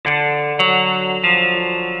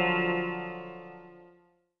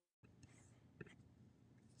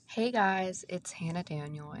Hey guys, it's Hannah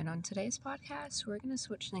Daniel, and on today's podcast, we're going to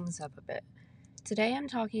switch things up a bit. Today, I'm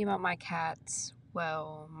talking about my cat's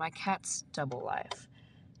double life.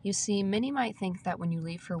 You see, many might think that when you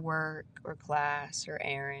leave for work or class or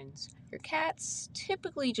errands, your cats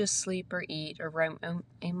typically just sleep or eat or roam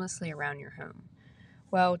aimlessly around your home.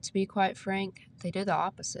 Well, to be quite frank, they do the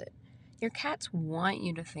opposite. Your cats want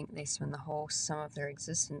you to think they spend the whole sum of their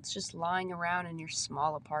existence just lying around in your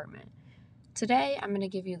small apartment. Today, I'm going to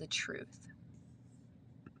give you the truth.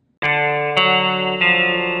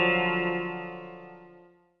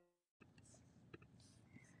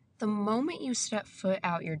 The moment you step foot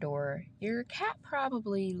out your door, your cat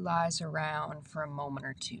probably lies around for a moment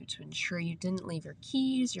or two to ensure you didn't leave your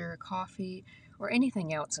keys, your coffee, or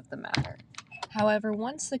anything else of the matter. However,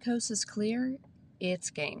 once the coast is clear, it's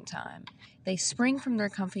game time. They spring from their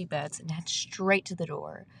comfy beds and head straight to the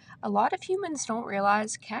door. A lot of humans don't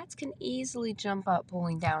realize cats can easily jump up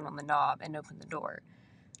pulling down on the knob and open the door.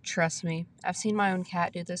 Trust me, I've seen my own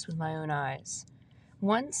cat do this with my own eyes.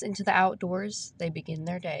 Once into the outdoors, they begin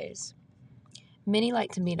their days. Many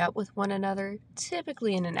like to meet up with one another,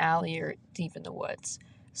 typically in an alley or deep in the woods,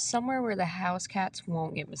 somewhere where the house cats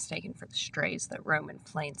won't get mistaken for the strays that roam in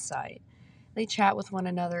plain sight. They chat with one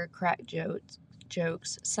another, crack jokes,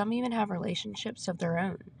 some even have relationships of their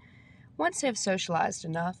own. Once they have socialized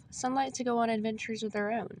enough, some like to go on adventures of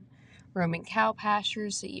their own, roaming cow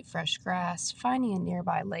pastures to eat fresh grass, finding a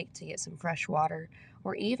nearby lake to get some fresh water,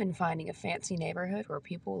 or even finding a fancy neighborhood where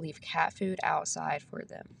people leave cat food outside for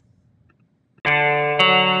them.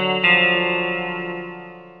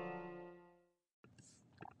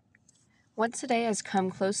 Once the day has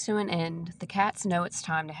come close to an end, the cats know it's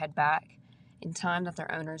time to head back, in time that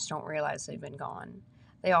their owners don't realize they've been gone.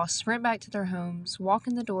 They all sprint back to their homes, walk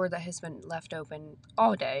in the door that has been left open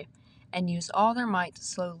all day, and use all their might to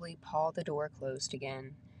slowly paw the door closed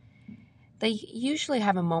again. They usually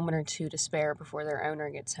have a moment or two to spare before their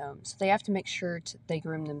owner gets home, so they have to make sure they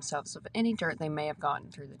groom themselves of any dirt they may have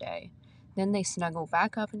gotten through the day. Then they snuggle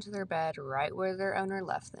back up into their bed right where their owner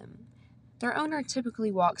left them. Their owner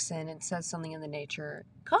typically walks in and says something in the nature,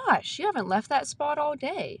 "Gosh, you haven't left that spot all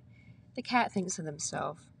day." The cat thinks to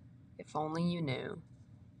themselves, "If only you knew."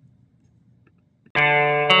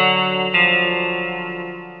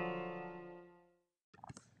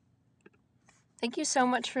 Thank you so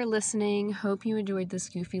much for listening. Hope you enjoyed this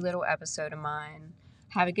goofy little episode of mine.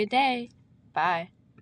 Have a good day. Bye.